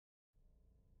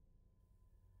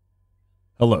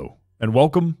Hello, and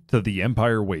welcome to the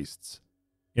Empire Wastes.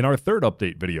 In our third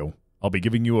update video, I'll be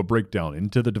giving you a breakdown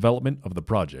into the development of the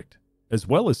project, as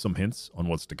well as some hints on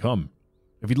what's to come.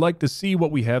 If you'd like to see what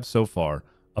we have so far,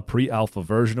 a pre-alpha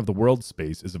version of the world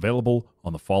space is available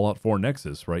on the Fallout 4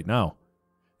 Nexus right now.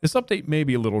 This update may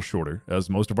be a little shorter, as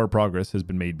most of our progress has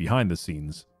been made behind the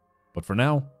scenes. But for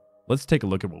now, let's take a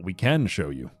look at what we can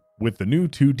show you. With the new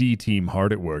 2D team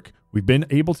hard at work, we've been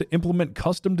able to implement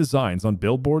custom designs on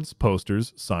billboards,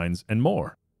 posters, signs, and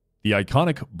more. The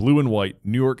iconic blue and white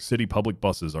New York City public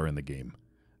buses are in the game,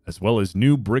 as well as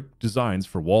new brick designs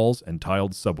for walls and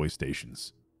tiled subway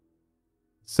stations.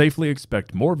 Safely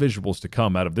expect more visuals to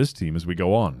come out of this team as we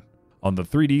go on. On the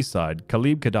 3D side,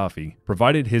 Khalib Gaddafi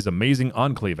provided his amazing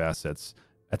Enclave assets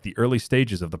at the early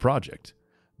stages of the project,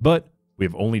 but we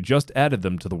have only just added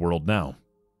them to the world now.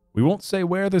 We won't say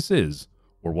where this is,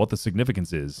 or what the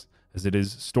significance is, as it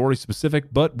is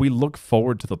story-specific, but we look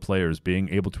forward to the players being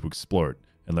able to explore it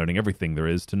and learning everything there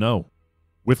is to know.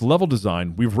 With level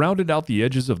design, we've rounded out the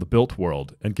edges of the built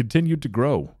world and continued to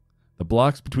grow. The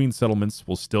blocks between settlements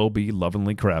will still be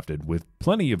lovingly crafted, with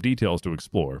plenty of details to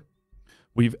explore.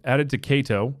 We've added to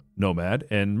Kayto, NoMad,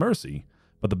 and Mercy,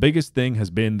 but the biggest thing has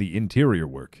been the interior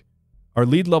work. Our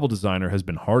lead level designer has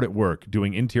been hard at work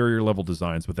doing interior level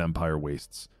designs with Empire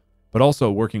Wastes, but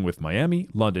also working with Miami,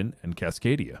 London, and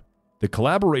Cascadia. The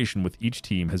collaboration with each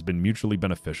team has been mutually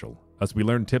beneficial, as we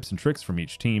learn tips and tricks from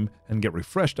each team and get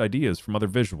refreshed ideas from other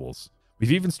visuals.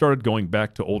 We've even started going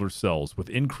back to older cells with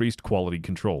increased quality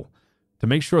control, to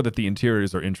make sure that the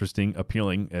interiors are interesting,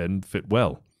 appealing, and fit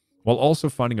well, while also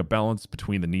finding a balance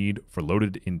between the need for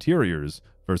loaded interiors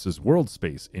versus world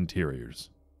space interiors.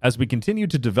 As we continue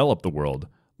to develop the world,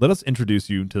 let us introduce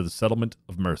you to the settlement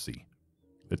of Mercy.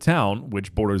 The town,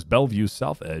 which borders Bellevue's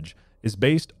south edge, is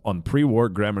based on pre-war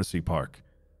Gramercy Park,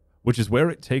 which is where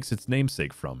it takes its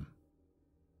namesake from.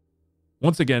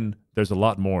 Once again, there's a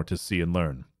lot more to see and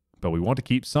learn, but we want to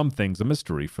keep some things a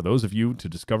mystery for those of you to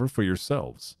discover for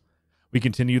yourselves. We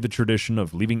continue the tradition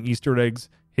of leaving Easter eggs,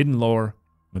 hidden lore,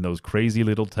 and those crazy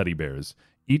little teddy bears,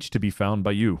 each to be found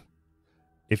by you.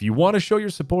 If you want to show your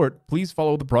support, please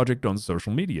follow the project on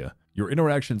social media. Your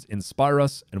interactions inspire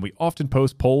us, and we often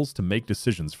post polls to make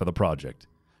decisions for the project.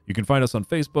 You can find us on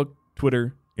Facebook,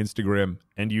 Twitter, Instagram,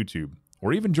 and YouTube,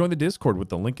 or even join the Discord with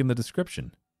the link in the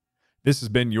description. This has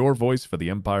been your voice for the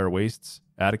Empire Wastes,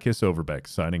 Atticus Overbeck,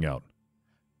 signing out.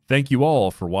 Thank you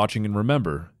all for watching, and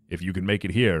remember, if you can make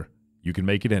it here, you can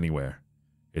make it anywhere.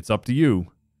 It's up to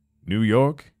you. New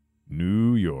York,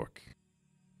 New York.